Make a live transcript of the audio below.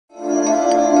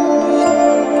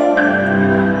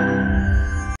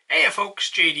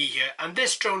folks, JD here, and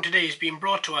this drone today is being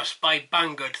brought to us by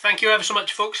Banggood. Thank you ever so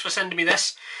much folks for sending me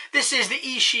this. This is the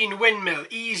Eachine Windmill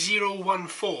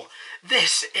E014.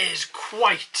 This is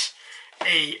quite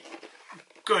a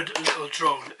good little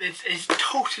drone. It is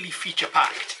totally feature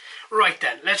packed. Right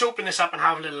then, let's open this up and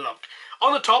have a little look.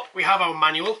 On the top we have our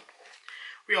manual.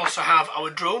 We also have our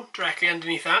drone directly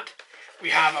underneath that. We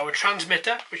have our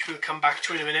transmitter, which we'll come back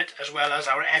to in a minute, as well as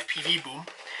our FPV boom.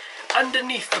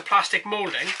 Underneath the plastic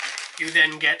moulding, you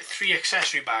then get 3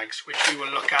 accessory bags, which we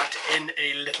will look at in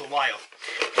a little while.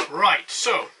 Right,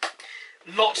 so,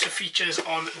 lots of features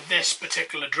on this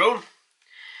particular drone.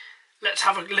 Let's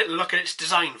have a little look at its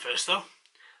design first though.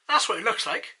 That's what it looks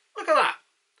like. Look at that.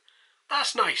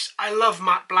 That's nice. I love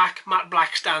matte black. Matte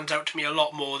black stands out to me a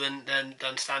lot more than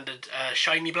standard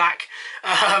shiny black.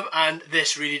 And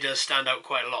this really does stand out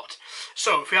quite a lot.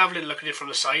 So if we have a little look at it from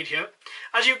the side here,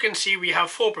 as you can see we have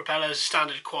 4 propellers,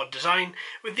 standard quad design.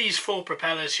 With these 4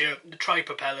 propellers here, the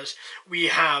tri-propellers, we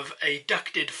have a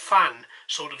ducted fan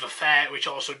sort of affair which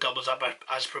also doubles up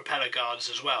as propeller guards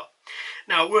as well.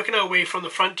 Now working our way from the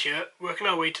front here, working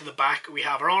our way to the back, we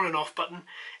have our on and off button,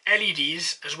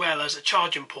 LEDs, as well as a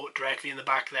charging port directly in the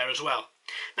back there as well.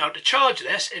 Now to charge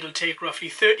this, it'll take roughly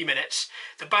 30 minutes.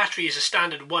 The battery is a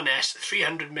standard 1S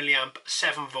 300 milliamp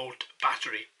 7 volt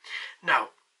battery. Now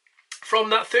from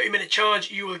that 30-minute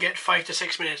charge you will get 5 to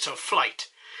 6 minutes of flight.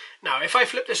 Now if I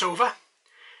flip this over,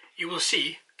 you will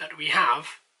see that we have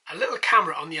a little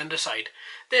camera on the underside.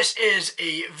 This is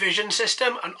a vision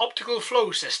system, an optical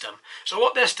flow system. So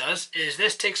what this does is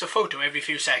this takes a photo every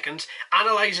few seconds,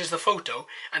 analyses the photo,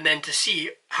 and then to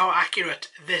see how accurate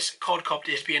this quadcopter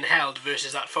is being held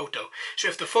versus that photo. So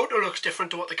if the photo looks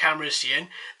different to what the camera is seeing,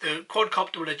 the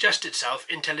quadcopter will adjust itself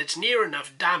until it's near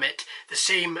enough, damn it, the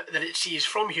same that it sees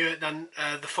from here than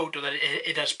the photo that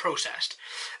it has processed.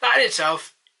 That in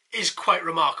itself is quite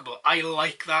remarkable. I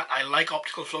like that. I like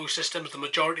optical flow systems. The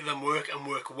majority of them work and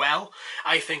work well.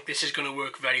 I think this is going to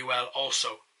work very well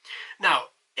also. Now,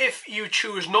 if you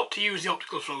choose not to use the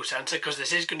optical flow sensor, because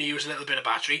this is going to use a little bit of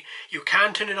battery, you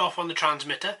can turn it off on the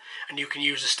transmitter and you can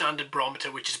use a standard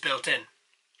barometer which is built in.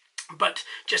 But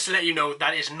just to let you know,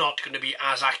 that is not going to be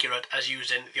as accurate as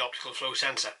using the optical flow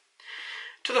sensor.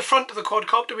 To the front of the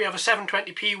quadcopter we have a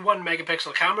 720p 1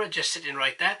 megapixel camera just sitting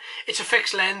right there. It's a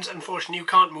fixed lens, unfortunately you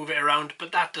can't move it around,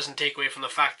 but that doesn't take away from the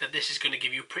fact that this is going to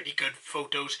give you pretty good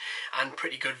photos and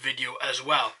pretty good video as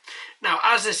well. Now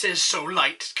as this is so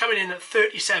light, it's coming in at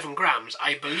 37 grams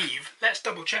I believe. Let's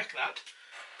double check that.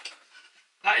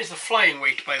 That is the flying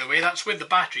weight, by the way. That's with the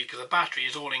battery, because the battery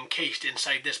is all encased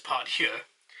inside this part here.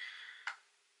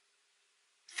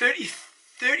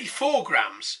 34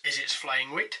 grams is its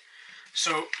flying weight.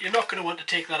 So you're not going to want to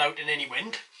take that out in any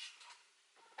wind.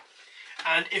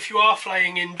 And if you are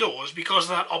flying indoors, because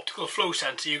of that optical flow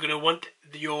sensor, you're going to want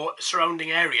your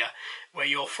surrounding area where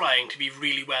you're flying to be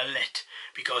really well lit.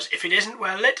 Because if it isn't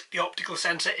well lit, the optical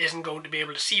sensor isn't going to be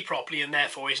able to see properly and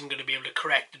therefore isn't going to be able to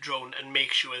correct the drone and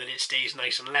make sure that it stays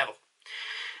nice and level.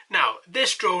 Now,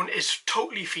 this drone is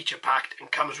totally feature packed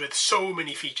and comes with so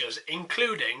many features,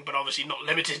 including, but obviously not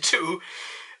limited to,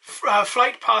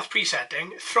 flight path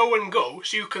presetting, throw and go,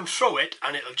 so you can throw it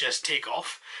and it'll just take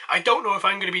off. I don't know if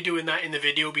I'm going to be doing that in the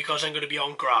video because I'm going to be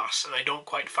on grass and I don't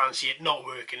quite fancy it not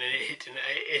working and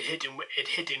it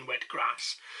hitting wet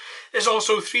grass. There's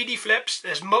also 3D flips,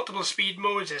 there's multiple speed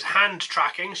modes, there's hand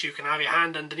tracking, so you can have your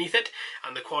hand underneath it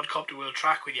and the quadcopter will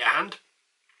track with your hand,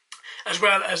 as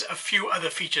well as a few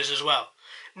other features as well.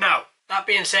 Now, that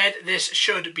being said, this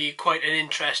should be quite an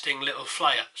interesting little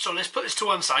flyer. So let's put this to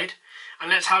one side. And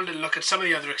let's have a little look at some of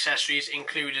the other accessories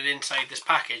included inside this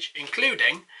package,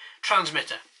 including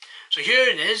transmitter. So here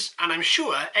it is, and I'm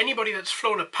sure anybody that's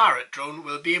flown a Parrot drone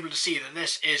will be able to see that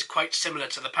this is quite similar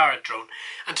to the Parrot drone.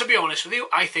 And to be honest with you,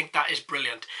 I think that is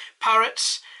brilliant.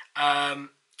 Parrot's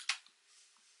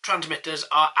transmitters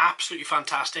are absolutely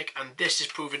fantastic, and this is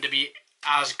proven to be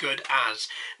as good as.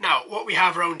 Now, what we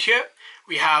have around here,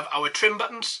 we have our trim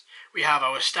buttons, we have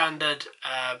our standard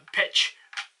pitch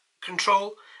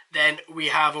control. Then we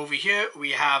have over here,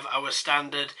 we have our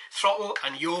standard throttle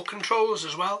and yaw controls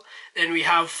as well. Then we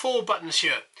have 4 buttons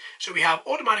here. So we have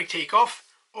automatic takeoff,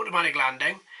 automatic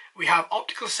landing, we have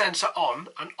optical sensor on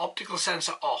and optical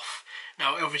sensor off.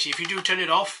 Now obviously if you do turn it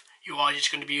off, you are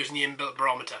just going to be using the inbuilt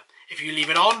barometer. If you leave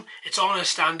it on, it's on as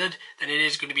standard, then it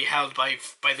is going to be held by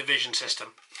the vision system.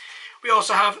 We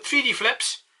also have 3D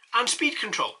flips and speed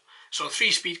control. So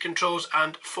 3 speed controls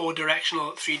and 4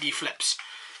 directional 3D flips.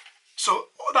 So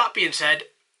that being said,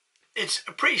 it's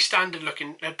a pretty standard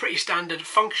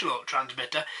functional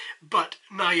transmitter, but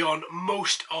nigh on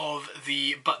most of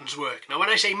the buttons work. Now when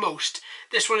I say most,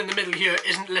 this one in the middle here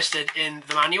isn't listed in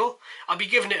the manual. I'll be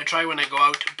giving it a try when I go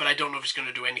out, but I don't know if it's going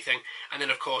to do anything. And then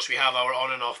of course we have our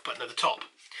on and off button at the top.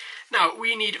 Now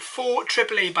we need 4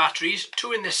 AAA batteries,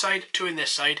 2 in this side, 2 in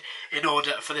this side, in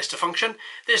order for this to function.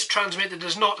 This transmitter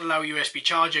does not allow USB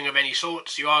charging of any sort,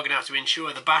 so you are going to have to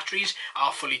ensure the batteries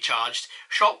are fully charged,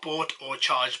 shop bought or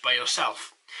charged by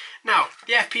yourself. Now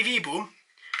the FPV boom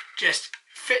just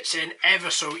fits in ever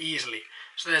so easily.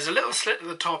 So there's a little slit at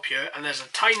the top here, and there's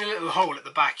a tiny little hole at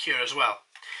the back here as well.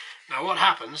 Now what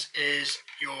happens is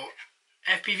your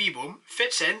FPV boom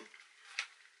fits in,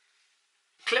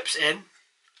 clips in,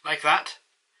 like that,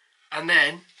 and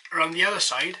then around the other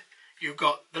side you've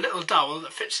got the little dowel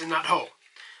that fits in that hole.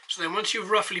 So then once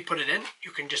you've roughly put it in, you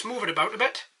can just move it about a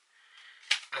bit,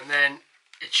 and then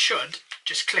it should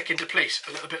just click into place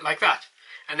a little bit like that.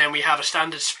 And then we have a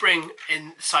standard spring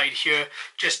inside here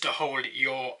just to hold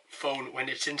your phone when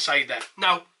it's inside there.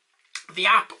 Now the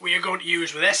app we are going to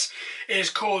use with this is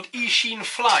called Eachine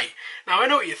Fly. Now I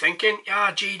know what you're thinking,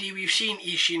 JD, we've seen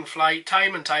Eachine Fly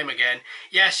time and time again.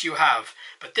 Yes, you have,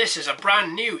 but this is a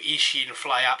brand new Eachine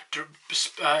Fly app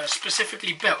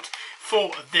specifically built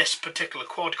for this particular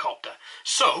quadcopter.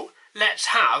 So let's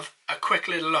have a quick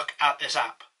little look at this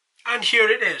app. And here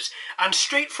it is, and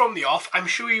straight from the off, I'm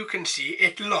sure you can see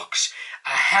it looks a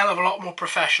hell of a lot more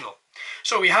professional.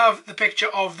 So we have the picture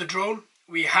of the drone,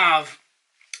 we have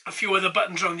a few other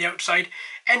buttons on the outside.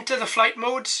 Enter the flight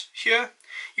modes here.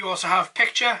 You also have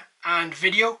picture and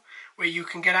video where you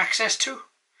can get access to.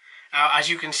 As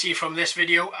you can see from this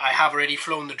video, I have already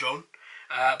flown the drone,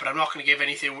 but I'm not going to give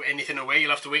anything away. You'll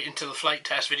have to wait until the flight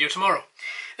test video tomorrow.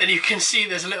 Then you can see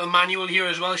there's a little manual here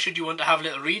as well, should you want to have a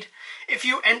little read. If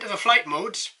you enter the flight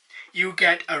modes, you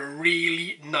get a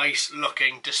really nice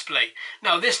looking display.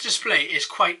 Now this display is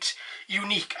quite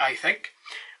unique, I think.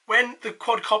 When the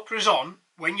quadcopter is on,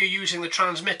 when you're using the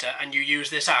transmitter and you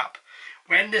use this app,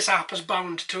 when this app is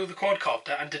bound to the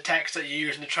quadcopter and detects that you're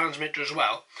using the transmitter as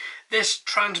well, this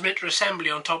transmitter assembly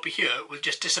on top of here will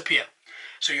just disappear.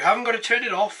 So you haven't got to turn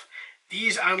it off.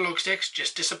 These analog sticks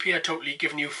just disappear totally,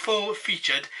 giving you full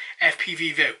featured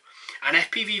FPV view. An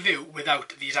FPV view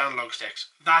without these analog sticks.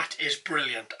 That is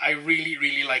brilliant. I really,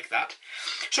 really like that.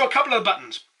 So a couple of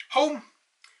buttons. Home,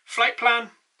 flight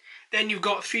plan, then you've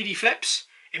got 3D flips,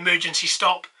 emergency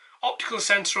stop, optical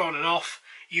sensor on and off,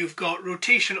 you've got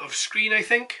rotation of screen, I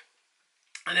think,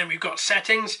 and then we've got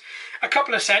settings. A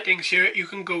couple of settings here you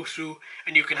can go through,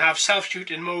 and you can have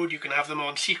self-shooting mode, you can have them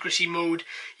on secrecy mode,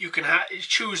 you can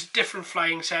choose different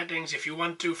flying settings if you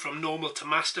want to, from normal to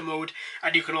master mode,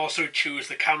 and you can also choose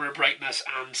the camera brightness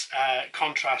and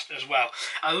contrast as well.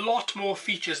 A lot more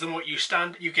features than what you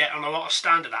get on a lot of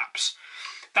standard apps.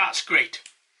 That's great.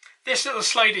 This little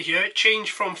slider here,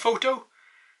 change from photo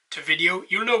to video.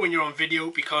 You'll know when you're on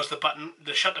video because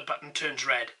the shutter button turns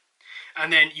red.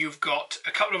 And then you've got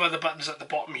a couple of other buttons at the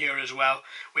bottom here as well,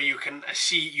 where you can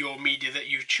see your media that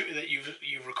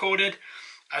you've recorded.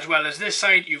 As well as this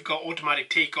side, you've got automatic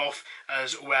takeoff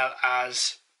as well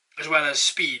as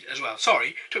speed as well.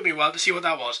 Sorry, took me a while to see what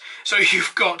that was. So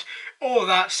you've got all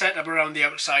that set up around the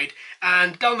outside,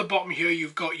 and down the bottom here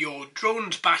you've got your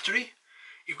drone's battery,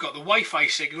 you've got the Wi-Fi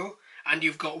signal, and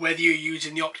you've got whether you're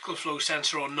using the optical flow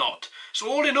sensor or not. So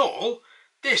all in all,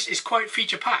 this is quite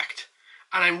feature packed,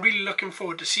 and I'm really looking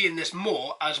forward to seeing this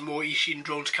more as more Eachine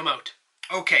drones come out.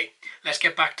 Okay, let's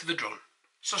get back to the drone.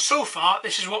 So far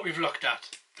this is what we've looked at.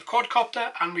 The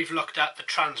quadcopter, and we've looked at the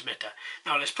transmitter.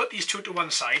 Now let's put these two to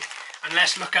one side and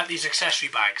let's look at these accessory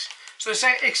bags. So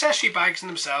the accessory bags in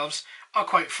themselves are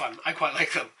quite fun. I quite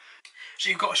like them. So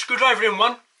you've got a screwdriver in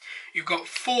one, you've got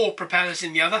 4 propellers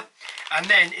in the other, and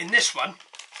then in this one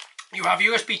you have a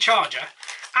USB charger,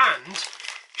 and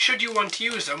should you want to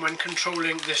use them when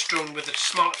controlling this drone with a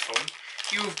smartphone,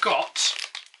 you've got,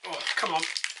 oh come on,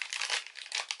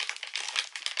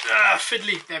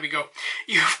 fiddly, there we go,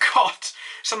 you've got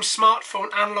some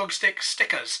smartphone analog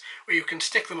stickers where you can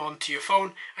stick them onto your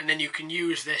phone, and then you can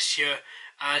use this here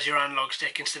as your analog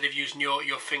stick instead of using your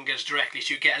fingers directly,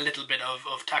 so you get a little bit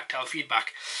of tactile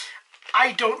feedback.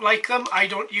 I don't like them, I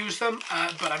don't use them,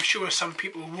 but I'm sure some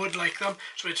people would like them,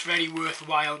 so it's very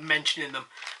worthwhile mentioning them.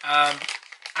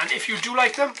 And if you do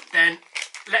like them, then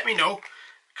let me know,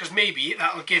 because maybe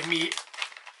that'll give me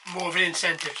more of an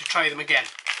incentive to try them again.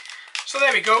 So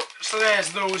there we go, so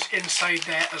there's those inside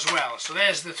there as well. So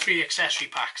there's the 3 accessory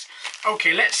packs.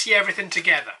 Okay, let's see everything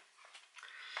together.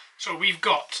 So we've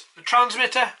got the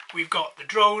transmitter, we've got the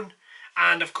drone,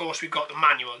 and of course we've got the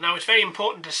manual. Now it's very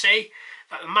important to say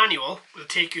that the manual will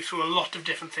take you through a lot of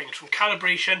different things, from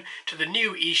calibration to the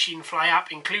new Eachine Fly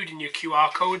app, including your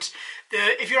QR codes.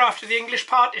 If you're after the English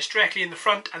part, it's directly in the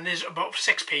front, and there's about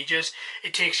 6 pages.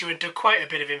 It takes you into quite a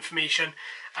bit of information.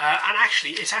 And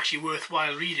actually, it's actually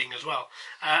worthwhile reading as well.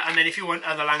 And then if you want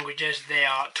other languages, they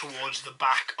are towards the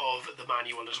back of the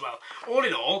manual as well. All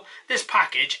in all, this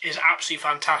package is absolutely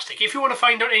fantastic. If you want to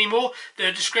find out any more,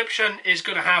 the description is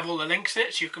going to have all the links in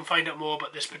it, so you can find out more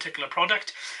about this particular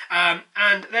product.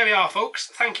 And there we are, folks.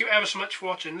 Thank you ever so much for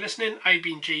watching and listening. I've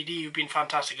been JD. You've been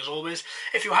fantastic as always.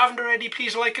 If you haven't already,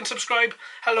 please like and subscribe.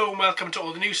 Hello and welcome to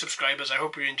all the new subscribers. I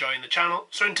hope you're enjoying the channel.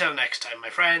 So until next time, my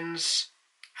friends,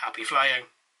 happy flying.